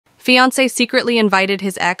Fiancé secretly invited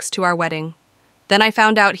his ex to our wedding. Then I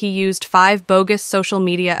found out he used 5 bogus social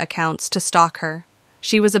media accounts to stalk her.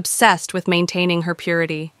 She was obsessed with maintaining her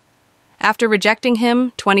purity. After rejecting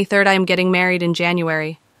him, 23rd, I am getting married in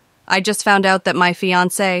January. I just found out that my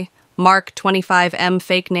fiancé, Mark 25M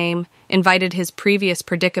fake name, invited his previous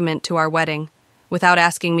predicament to our wedding, without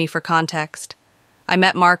asking me for context. I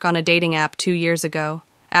met Mark on a dating app 2 years ago,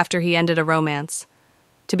 after he ended a romance.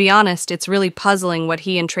 To be honest, it's really puzzling what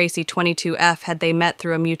he and Tracy 22F had they met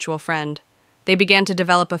through a mutual friend. They began to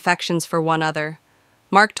develop affections for one another.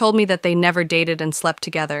 Mark told me that they never dated and slept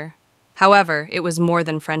together. However, it was more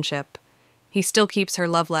than friendship. He still keeps her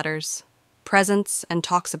love letters, presents, and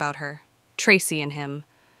talks about her. Tracy and him.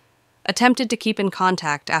 Attempted to keep in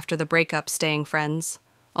contact after the breakup, staying friends,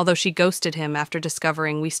 although she ghosted him after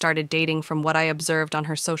discovering we started dating from what I observed on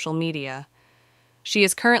her social media. She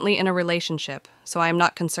is currently in a relationship, so I am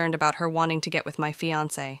not concerned about her wanting to get with my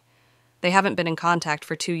fiancé. They haven't been in contact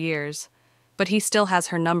for 2 years, but he still has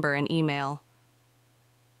her number and email.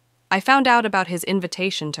 I found out about his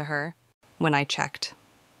invitation to her when I checked.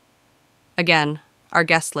 Again, our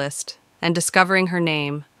guest list, and discovering her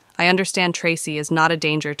name, I understand Tracy is not a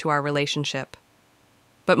danger to our relationship.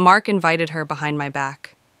 But Mark invited her behind my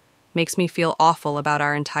back. Makes me feel awful about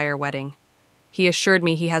our entire wedding. He assured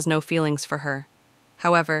me he has no feelings for her.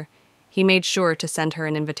 However, he made sure to send her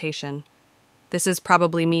an invitation. This is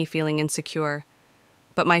probably me feeling insecure,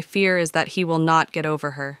 but my fear is that he will not get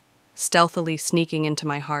over her, stealthily sneaking into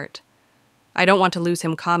my heart. I don't want to lose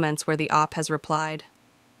him comments where the op has replied.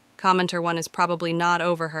 Commenter 1 is probably not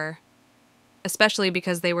over her, especially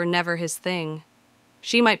because they were never his thing.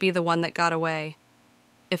 She might be the one that got away.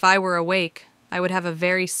 If I were awake, I would have a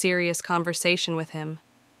very serious conversation with him.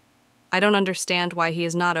 I don't understand why he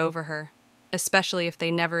is not over her, especially if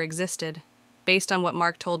they never existed. Based on what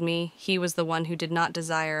Mark told me, he was the one who did not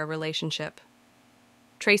desire a relationship.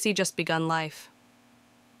 Tracy just begun life.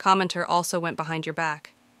 Commenter also went behind your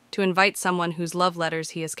back, to invite someone whose love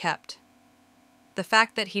letters he has kept. The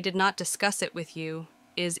fact that he did not discuss it with you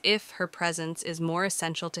is if her presence is more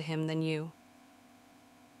essential to him than you.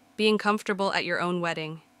 Being comfortable at your own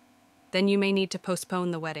wedding, then you may need to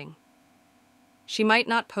postpone the wedding. She might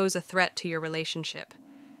not pose a threat to your relationship,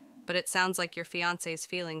 but it sounds like your fiancé's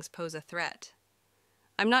feelings pose a threat.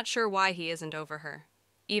 I'm not sure why he isn't over her,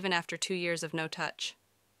 even after 2 years of no touch.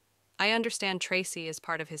 I understand Tracy is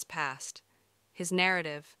part of his past, his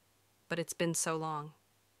narrative, but it's been so long.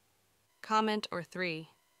 Comment or 3.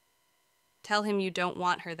 Tell him you don't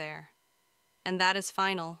want her there. And that is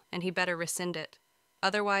final, and he better rescind it.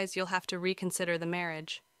 Otherwise, you'll have to reconsider the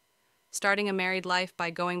marriage. Starting a married life by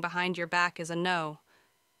going behind your back is a no.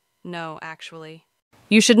 No, actually.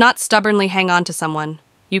 You should not stubbornly hang on to someone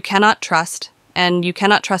you cannot trust, and you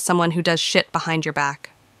cannot trust someone who does shit behind your back.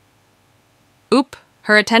 Oop,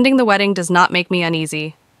 her attending the wedding does not make me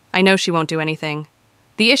uneasy. I know she won't do anything.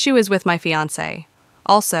 The issue is with my fiancé.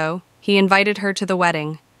 Also, he invited her to the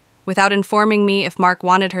wedding. Without informing me if Mark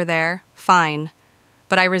wanted her there, fine.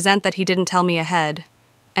 But I resent that he didn't tell me ahead,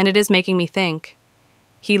 and it is making me think.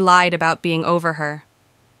 He lied about being over her.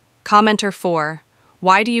 Commenter 4.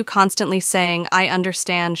 Why do you constantly saying, I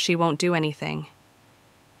understand she won't do anything?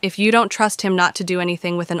 If you don't trust him not to do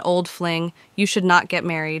anything with an old fling, you should not get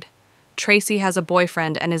married. Tracy has a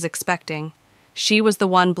boyfriend and is expecting. She was the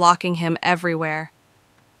one blocking him everywhere.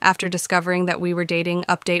 After discovering that we were dating,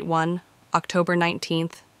 update 1, October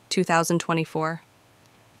 19th, 2024.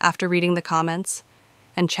 After reading the comments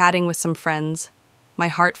and chatting with some friends, my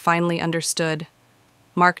heart finally understood.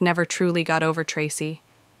 Mark never truly got over Tracy.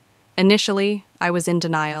 Initially, I was in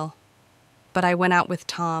denial. But I went out with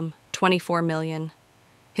Tom, 24 million,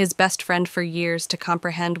 his best friend for years, to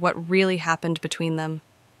comprehend what really happened between them.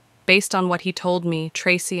 Based on what he told me,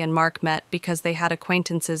 Tracy and Mark met because they had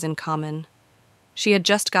acquaintances in common. She had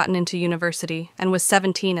just gotten into university and was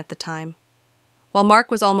 17 at the time. While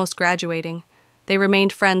Mark was almost graduating, they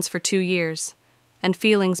remained friends for 2 years, and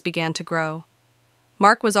feelings began to grow.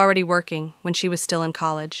 Mark was already working when she was still in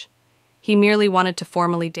college. He merely wanted to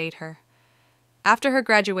formally date her. After her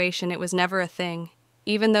graduation, it was never a thing,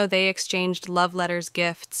 even though they exchanged love letters,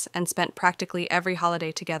 gifts, and spent practically every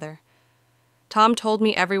holiday together. Tom told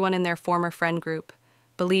me everyone in their former friend group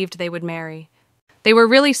believed they would marry. They were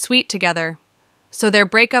really sweet together, so their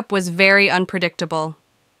breakup was very unpredictable.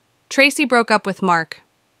 Tracy broke up with Mark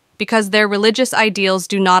because their religious ideals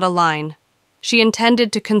do not align. She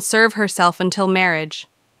intended to conserve herself until marriage.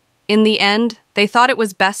 In the end, they thought it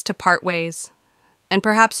was best to part ways, and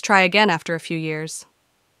perhaps try again after a few years.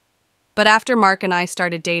 But after Mark and I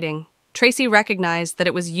started dating, Tracy recognized that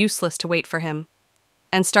it was useless to wait for him,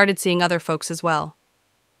 and started seeing other folks as well.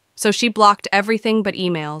 So she blocked everything but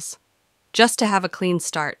emails, just to have a clean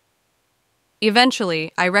start.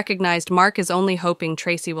 Eventually, I recognized Mark is only hoping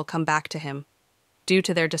Tracy will come back to him, due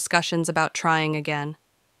to their discussions about trying again.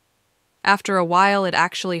 After a while, it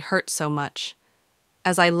actually hurt so much,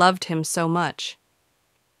 as I loved him so much.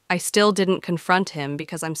 I still didn't confront him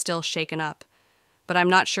because I'm still shaken up, but I'm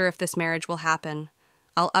not sure if this marriage will happen.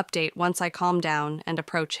 I'll update once I calm down and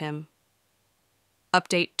approach him.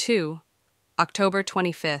 Update 2, October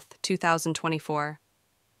 25th, 2024.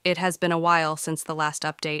 It has been a while since the last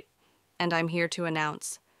update, and I'm here to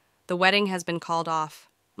announce. The wedding has been called off.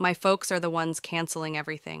 My folks are the ones canceling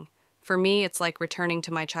everything. For me, it's like returning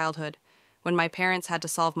to my childhood, when my parents had to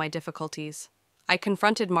solve my difficulties. I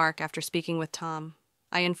confronted Mark after speaking with Tom.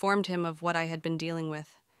 I informed him of what I had been dealing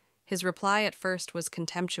with. His reply at first was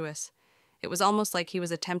contemptuous. It was almost like he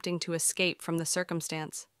was attempting to escape from the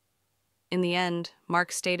circumstance. In the end, Mark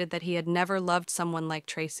stated that he had never loved someone like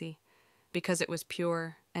Tracy, because it was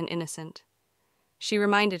pure and innocent. She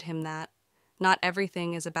reminded him that not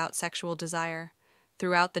everything is about sexual desire.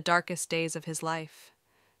 Throughout the darkest days of his life,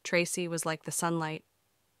 Tracy was like the sunlight.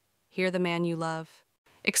 Hear the man you love.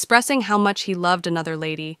 Expressing how much he loved another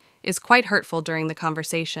lady is quite hurtful during the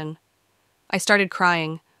conversation. I started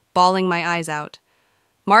crying, bawling my eyes out.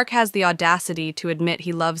 Mark has the audacity to admit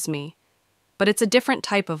he loves me, but it's a different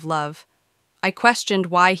type of love. I questioned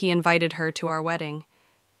why he invited her to our wedding,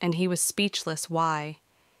 and he was speechless why.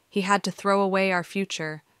 He had to throw away our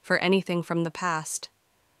future for anything from the past.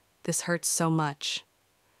 This hurts so much.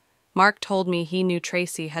 Mark told me he knew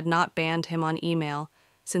Tracy had not banned him on email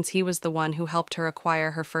since he was the one who helped her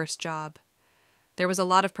acquire her first job. There was a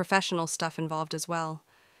lot of professional stuff involved as well.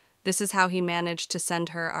 This is how he managed to send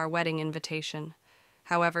her our wedding invitation.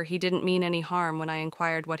 However, he didn't mean any harm when I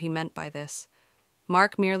inquired what he meant by this.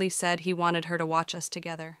 Mark merely said he wanted her to watch us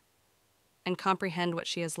together and comprehend what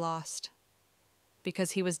she has lost,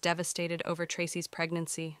 because he was devastated over Tracy's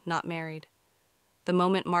pregnancy, not married. The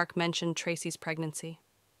moment Mark mentioned Tracy's pregnancy,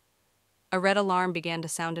 a red alarm began to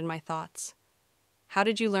sound in my thoughts. How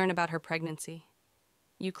did you learn about her pregnancy?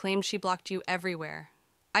 You claimed she blocked you everywhere.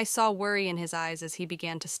 I saw worry in his eyes as he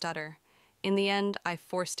began to stutter. In the end, I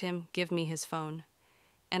forced him give me his phone,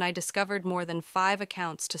 and I discovered more than 5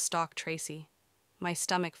 accounts to stalk Tracy. My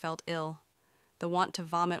stomach felt ill. The want to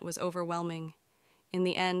vomit was overwhelming. In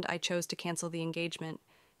the end, I chose to cancel the engagement.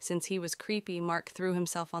 Since he was creepy, Mark threw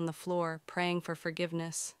himself on the floor, praying for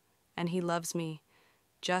forgiveness. And he loves me,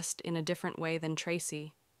 just in a different way than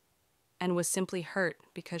Tracy, and was simply hurt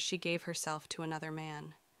because she gave herself to another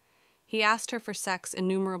man. He asked her for sex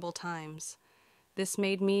innumerable times. This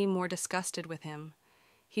made me more disgusted with him.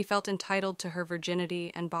 He felt entitled to her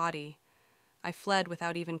virginity and body. I fled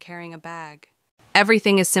without even carrying a bag.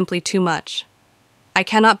 Everything is simply too much. I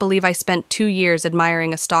cannot believe I spent 2 years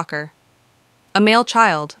admiring a stalker. A male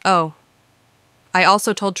child, oh. I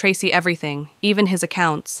also told Tracy everything, even his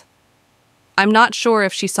accounts. I'm not sure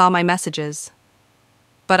if she saw my messages,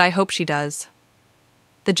 but I hope she does.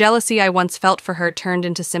 The jealousy I once felt for her turned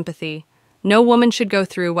into sympathy. No woman should go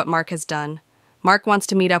through what Mark has done. Mark wants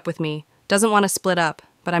to meet up with me, doesn't want to split up,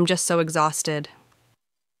 but I'm just so exhausted.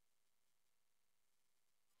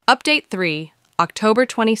 Update 3, October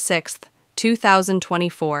 26th,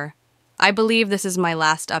 2024. I believe this is my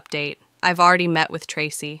last update. I've already met with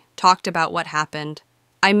Tracy, talked about what happened.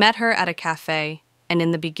 I met her at a cafe, and in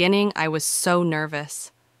the beginning I was so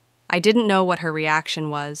nervous. I didn't know what her reaction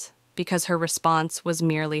was, because her response was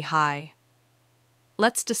merely hi.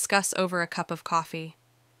 Let's discuss over a cup of coffee.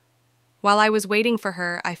 While I was waiting for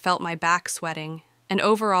her, I felt my back sweating, and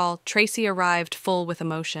overall, Tracy arrived full with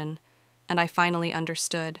emotion, and I finally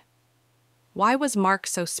understood. Why was Mark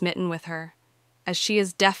so smitten with her? As she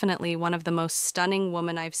is definitely one of the most stunning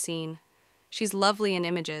women I've seen. She's lovely in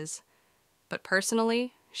images, but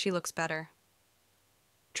personally, she looks better.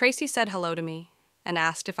 Tracy said hello to me and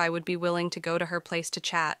asked if I would be willing to go to her place to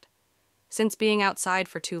chat, since being outside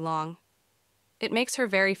for too long. It makes her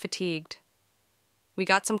very fatigued. We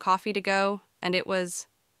got some coffee to go, and it was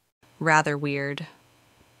rather weird.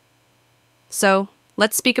 So,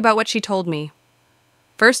 let's speak about what she told me.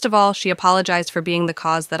 First of all, she apologized for being the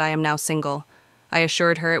cause that I am now single. I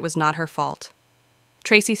assured her it was not her fault.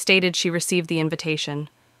 Tracy stated she received the invitation,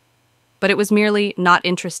 but it was merely not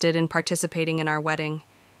interested in participating in our wedding.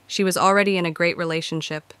 She was already in a great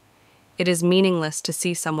relationship. It is meaningless to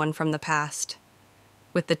see someone from the past.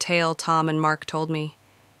 With the tale Tom and Mark told me,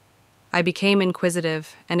 I became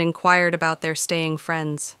inquisitive and inquired about their staying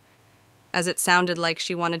friends, as it sounded like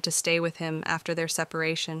she wanted to stay with him after their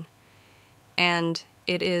separation. And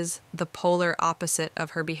it is the polar opposite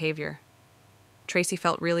of her behavior. Tracy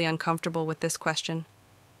felt really uncomfortable with this question.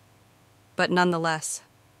 but nonetheless.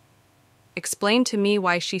 Explain to me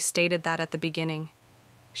why she stated that at the beginning.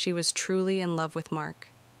 She was truly in love with Mark,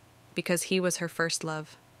 because he was her first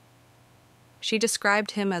love. She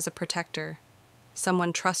described him as a protector,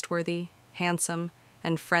 someone trustworthy, handsome,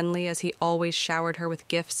 and friendly as he always showered her with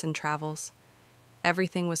gifts and travels.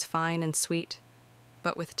 Everything was fine and sweet,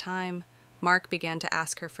 but with time, Mark began to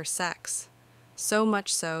ask her for sex, so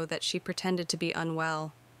much so that she pretended to be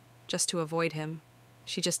unwell, just to avoid him.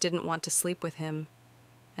 She just didn't want to sleep with him,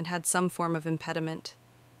 and had some form of impediment.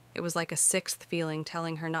 It was like a sixth feeling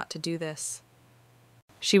telling her not to do this.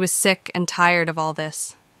 She was sick and tired of all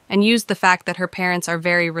this, and used the fact that her parents are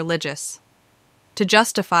very religious. To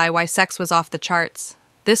justify why sex was off the charts,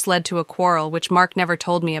 this led to a quarrel which Mark never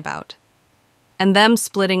told me about, and them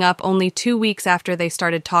splitting up only 2 weeks after they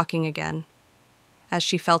started talking again, as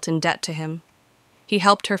she felt in debt to him. He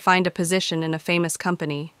helped her find a position in a famous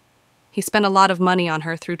company. He spent a lot of money on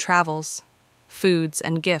her through travels, foods,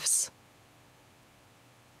 and gifts.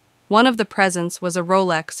 One of the presents was a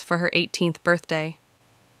Rolex for her 18th birthday.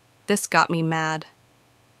 This got me mad.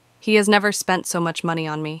 He has never spent so much money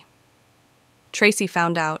on me. Tracy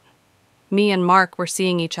found out. Me and Mark were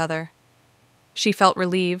seeing each other. She felt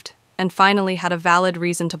relieved, and finally had a valid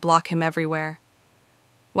reason to block him everywhere.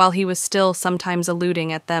 While he was still sometimes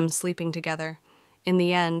alluding at them sleeping together, in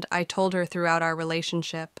the end, I told her throughout our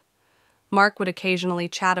relationship. Mark would occasionally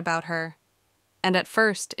chat about her, and at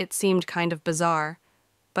first it seemed kind of bizarre,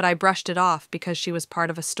 but I brushed it off because she was part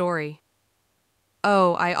of a story.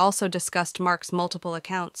 Oh, I also discussed Mark's multiple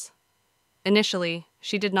accounts. Initially,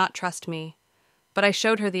 she did not trust me, but I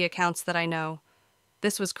showed her the accounts that I know.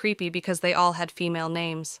 This was creepy because they all had female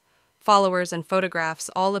names. Followers and photographs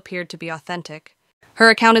all appeared to be authentic. Her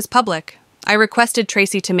account is public. I requested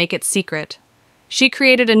Tracy to make it secret. She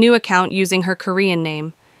created a new account using her Korean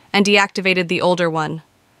name, and deactivated the older one.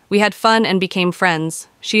 We had fun and became friends.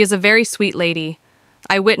 She is a very sweet lady.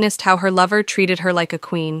 I witnessed how her lover treated her like a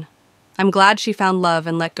queen. I'm glad she found love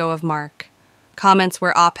and let go of Mark. Comments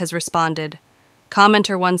where Op has responded.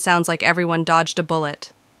 Commenter 1 sounds like everyone dodged a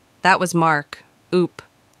bullet. That was Mark. Oop.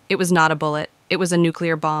 It was not a bullet. It was a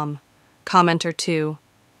nuclear bomb. Commenter 2.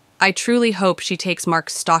 I truly hope she takes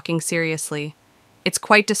Mark's stalking seriously. It's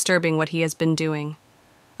quite disturbing what he has been doing.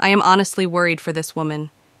 I am honestly worried for this woman.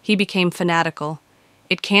 He became fanatical.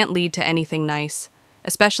 It can't lead to anything nice,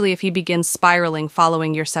 especially if he begins spiraling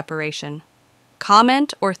following your separation.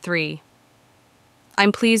 Comment or 3.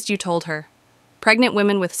 I'm pleased you told her. Pregnant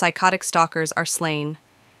women with psychotic stalkers are slain.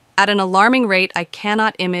 At an alarming rate, I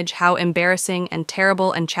cannot imagine how embarrassing and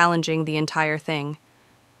terrible and challenging the entire thing.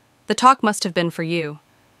 The talk must have been for you.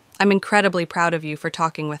 I'm incredibly proud of you for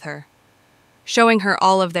talking with her. Showing her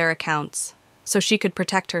all of their accounts, so she could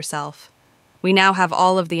protect herself. We now have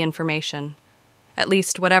all of the information. At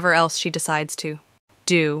least whatever else she decides to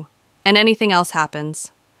do. And anything else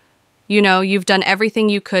happens. You know, you've done everything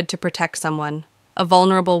you could to protect someone. A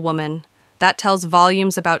vulnerable woman. That tells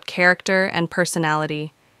volumes about character and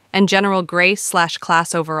personality, and general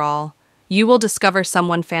grace/class overall. You will discover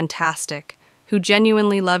someone fantastic, who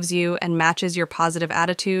genuinely loves you and matches your positive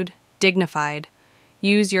attitude, dignified.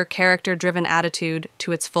 Use your character-driven attitude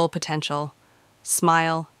to its full potential.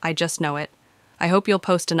 Smile, I just know it. I hope you'll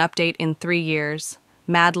post an update in 3 years.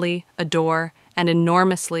 Madly, adore, and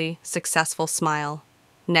enormously successful smile.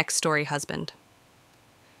 Next story, husband.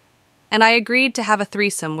 And I agreed to have a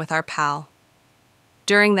threesome with our pal.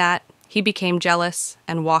 During that, he became jealous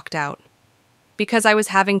and walked out. Because I was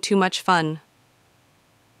having too much fun.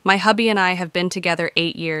 My hubby and I have been together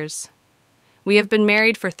 8 years. We have been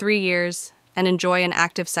married for 3 years and enjoy an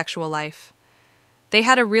active sexual life. They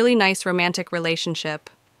had a really nice romantic relationship.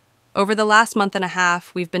 Over the last month and a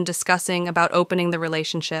half, we've been discussing about opening the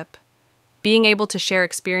relationship. Being able to share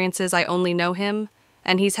experiences. I only know him,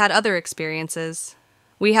 and he's had other experiences.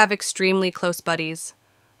 We have extremely close buddies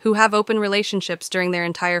who have open relationships during their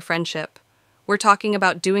entire friendship. We're talking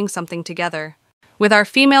about doing something together. With our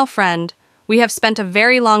female friend, we have spent a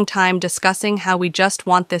very long time discussing how we just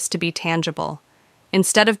want this to be tangible.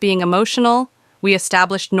 Instead of being emotional, we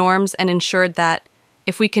established norms and ensured that,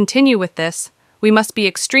 if we continue with this, we must be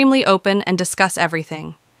extremely open and discuss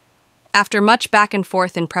everything. After much back and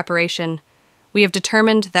forth in preparation, we have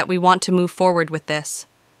determined that we want to move forward with this.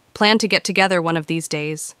 Plan to get together one of these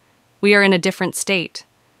days. We are in a different state.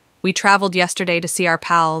 We traveled yesterday to see our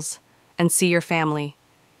pals and see your family.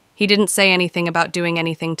 He didn't say anything about doing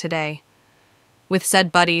anything today. With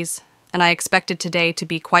said buddies, and I expected today to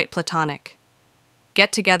be quite platonic.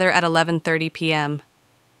 Get together at 11:30 p.m.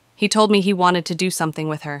 He told me he wanted to do something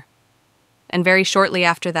with her. And very shortly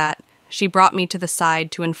after that, she brought me to the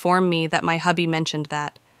side to inform me that my hubby mentioned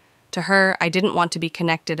that. To her, I didn't want to be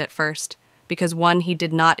connected at first, because 1, he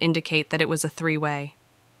did not indicate that it was a three-way.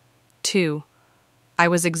 2, I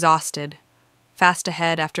was exhausted. Fast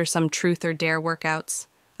ahead after some truth or dare workouts.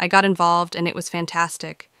 I got involved and it was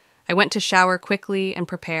fantastic. I went to shower quickly and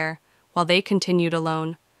prepare, while they continued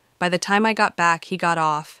alone. By the time I got back, he got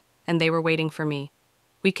off, and they were waiting for me.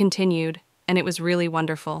 We continued, and it was really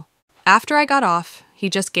wonderful. After I got off, he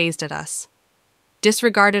just gazed at us.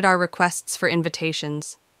 Disregarded our requests for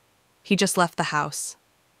invitations. He just left the house.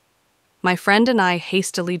 My friend and I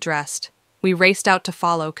hastily dressed. We raced out to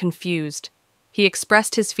follow, confused. He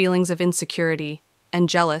expressed his feelings of insecurity and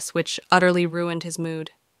jealous, which utterly ruined his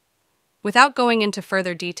mood. Without going into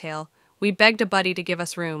further detail, we begged a buddy to give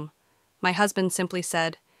us room. My husband simply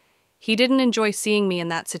said he didn't enjoy seeing me in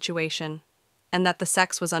that situation, and that the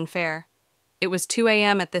sex was unfair. It was 2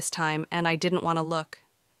 a.m. at this time, and I didn't want to look.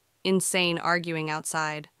 Insane arguing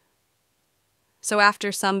outside. So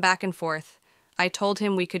after some back and forth, I told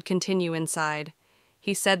him we could continue inside.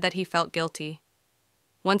 He said that he felt guilty.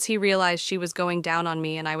 Once he realized she was going down on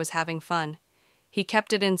me and I was having fun, he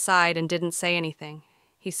kept it inside and didn't say anything.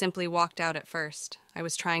 He simply walked out at first. I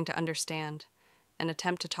was trying to understand and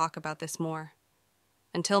attempt to talk about this more,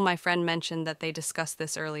 until my friend mentioned that they discussed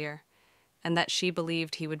this earlier, and that she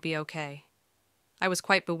believed he would be okay. I was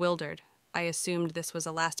quite bewildered. I assumed this was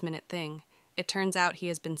a last-minute thing. It turns out he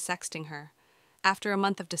has been sexting her. After a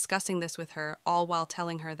month of discussing this with her, all while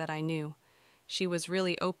telling her that I knew, she was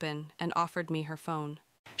really open and offered me her phone.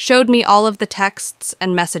 Showed me all of the texts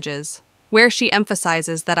and messages, where she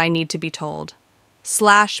emphasizes that I need to be told.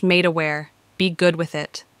 / made aware, be good with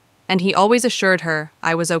it. And he always assured her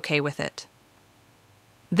I was okay with it.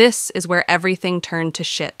 This is where everything turned to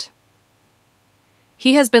shit.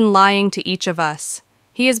 He has been lying to each of us.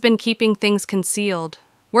 He has been keeping things concealed.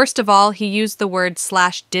 Worst of all, he used the word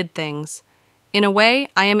 / did things. In a way,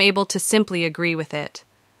 I am able to simply agree with it.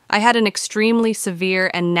 I had an extremely severe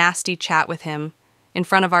and nasty chat with him, in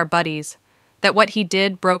front of our buddies, that what he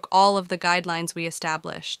did broke all of the guidelines we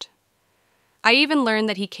established. I even learned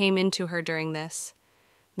that he came into her during this.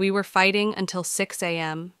 We were fighting until 6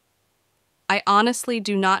 a.m. I honestly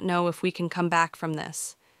do not know if we can come back from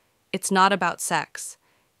this. It's not about sex.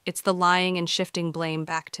 It's the lying and shifting blame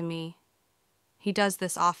back to me. He does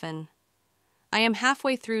this often. I am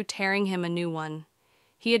halfway through tearing him a new one.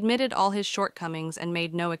 He admitted all his shortcomings and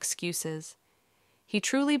made no excuses. He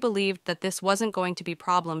truly believed that this wasn't going to be a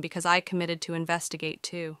problem because I committed to investigate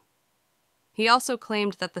too. He also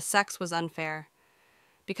claimed that the sex was unfair,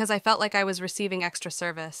 because I felt like I was receiving extra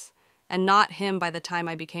service, and not him by the time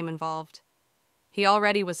I became involved. He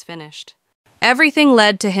already was finished. Everything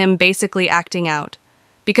led to him basically acting out.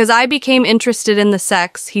 Because I became interested in the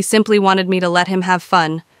sex, he simply wanted me to let him have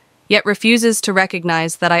fun, yet refuses to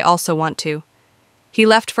recognize that I also want to. He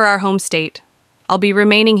left for our home state. I'll be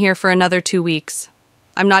remaining here for another 2 weeks.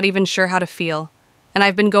 I'm not even sure how to feel, and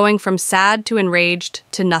I've been going from sad to enraged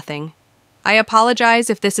to nothing. I apologize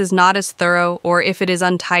if this is not as thorough or if it is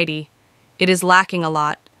untidy. It is lacking a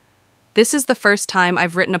lot. This is the first time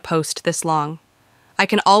I've written a post this long. I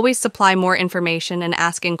can always supply more information and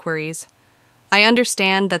ask inquiries. I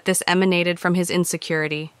understand that this emanated from his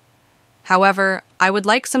insecurity. However, I would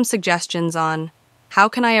like some suggestions on how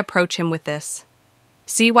can I approach him with this?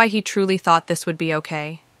 See why he truly thought this would be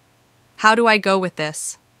okay. How do I go with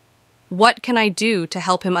this? What can I do to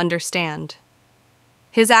help him understand?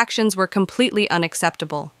 His actions were completely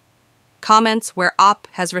unacceptable. Comments where Op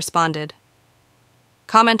has responded.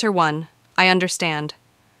 Commenter 1, I understand.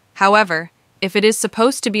 However, if it is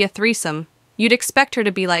supposed to be a threesome, you'd expect her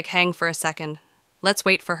to be like, hang for a second. Let's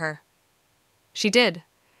wait for her. She did.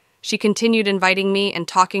 She continued inviting me and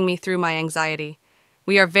talking me through my anxiety.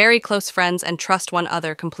 We are very close friends and trust one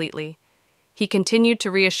another completely. He continued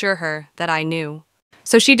to reassure her that I knew.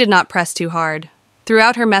 So she did not press too hard.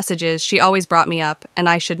 Throughout her messages, she always brought me up, and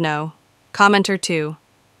I should know. Commenter 2.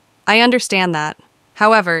 I understand that.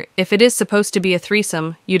 However, if it is supposed to be a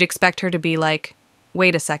threesome, you'd expect her to be like,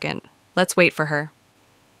 wait a second, let's wait for her.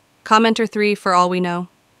 Commenter 3, for all we know.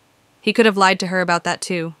 He could have lied to her about that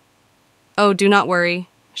too. Oh, do not worry.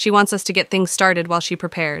 She wants us to get things started while she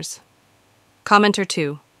prepares. Commenter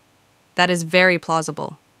 2. That is very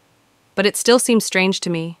plausible. But it still seems strange to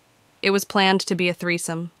me. It was planned to be a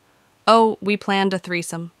threesome. Oh, we planned a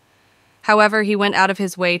threesome. However, he went out of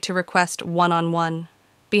his way to request one-on-one.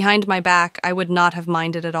 Behind my back, I would not have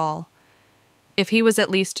minded at all. If he was at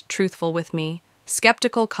least truthful with me.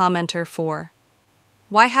 Skeptical commenter 4.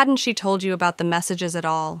 Why hadn't she told you about the messages at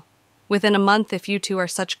all? Within a month if you two are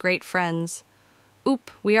such great friends.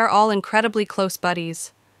 Oop, we are all incredibly close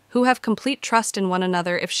buddies, who have complete trust in one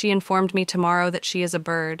another if she informed me tomorrow that she is a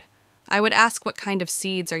bird. I would ask what kind of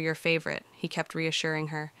seeds are your favorite, he kept reassuring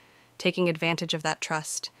her, taking advantage of that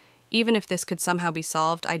trust. Even if this could somehow be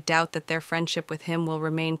solved, I doubt that their friendship with him will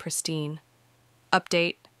remain pristine.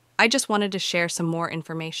 Update. I just wanted to share some more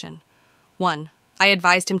information. 1. I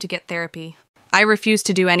advised him to get therapy. I refused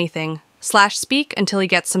to do anything, speak until he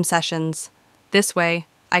gets some sessions. This way,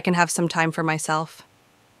 I can have some time for myself.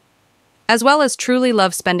 As well as truly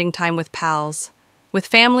love spending time with pals. With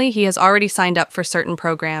family, he has already signed up for certain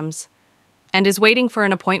programs and is waiting for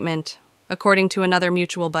an appointment, according to another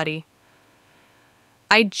mutual buddy.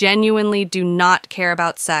 I genuinely do not care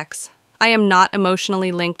about sex. I am not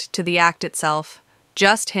emotionally linked to the act itself.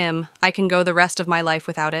 Just him. I can go the rest of my life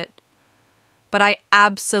without it. But I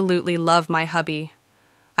absolutely love my hubby.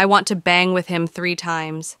 I want to bang with him 3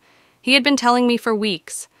 times. He had been telling me for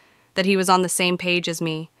weeks that he was on the same page as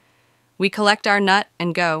me. We collect our nut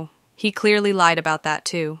and go. He clearly lied about that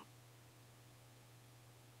too.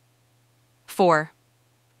 4.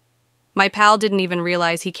 My pal didn't even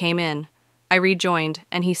realize he came in. I rejoined,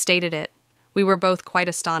 and he stated it. We were both quite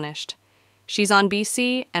astonished. She's on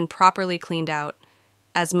BC and properly cleaned out,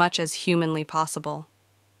 as much as humanly possible.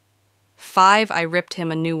 5. I ripped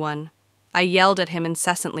him a new one. I yelled at him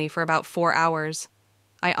incessantly for about 4 hours.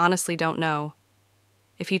 I honestly don't know.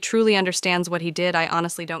 If he truly understands what he did, I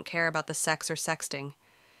honestly don't care about the sex or sexting.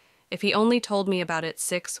 If he only told me about it,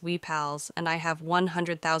 6, we pals, and I have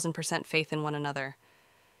 100,000% faith in one another.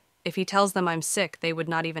 If he tells them I'm sick, they would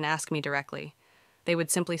not even ask me directly. They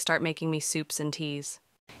would simply start making me soups and teas.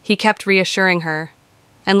 He kept reassuring her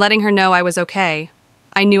and letting her know I was okay.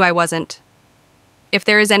 I knew I wasn't. If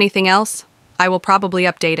there is anything else, I will probably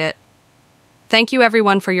update it. Thank you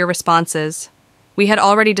everyone for your responses. We had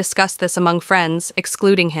already discussed this among friends,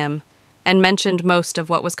 excluding him, and mentioned most of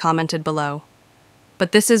what was commented below.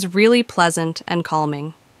 But this is really pleasant and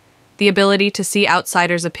calming. The ability to see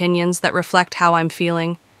outsiders' opinions that reflect how I'm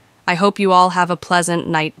feeling. I hope you all have a pleasant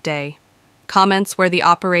night day. Comments where the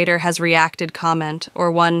operator has reacted comment,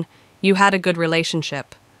 or one, you had a good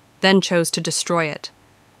relationship, then chose to destroy it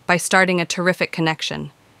by starting a terrific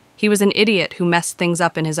connection. He was an idiot who messed things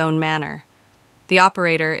up in his own manner. The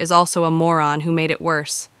operator is also a moron who made it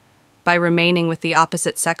worse by remaining with the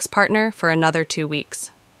opposite sex partner for another 2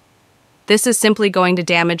 weeks. This is simply going to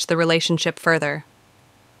damage the relationship further.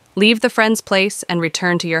 Leave the friend's place and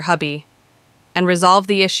return to your hubby, and resolve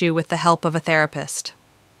the issue with the help of a therapist.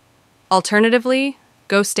 Alternatively,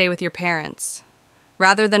 go stay with your parents.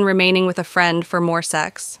 Rather than remaining with a friend for more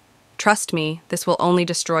sex, trust me, this will only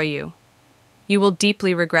destroy you. You will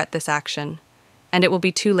deeply regret this action, and it will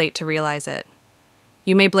be too late to realize it.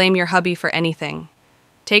 You may blame your hubby for anything.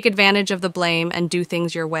 Take advantage of the blame and do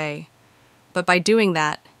things your way. But by doing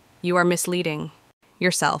that, you are misleading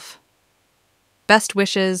yourself. Best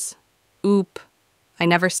wishes. Oop. I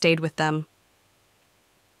never stayed with them.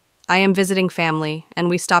 I am visiting family, and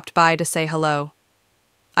we stopped by to say hello.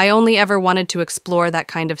 I only ever wanted to explore that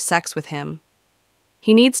kind of sex with him.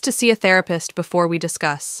 He needs to see a therapist before we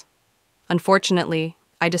discuss. Unfortunately,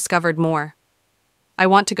 I discovered more. I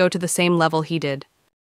want to go to the same level he did.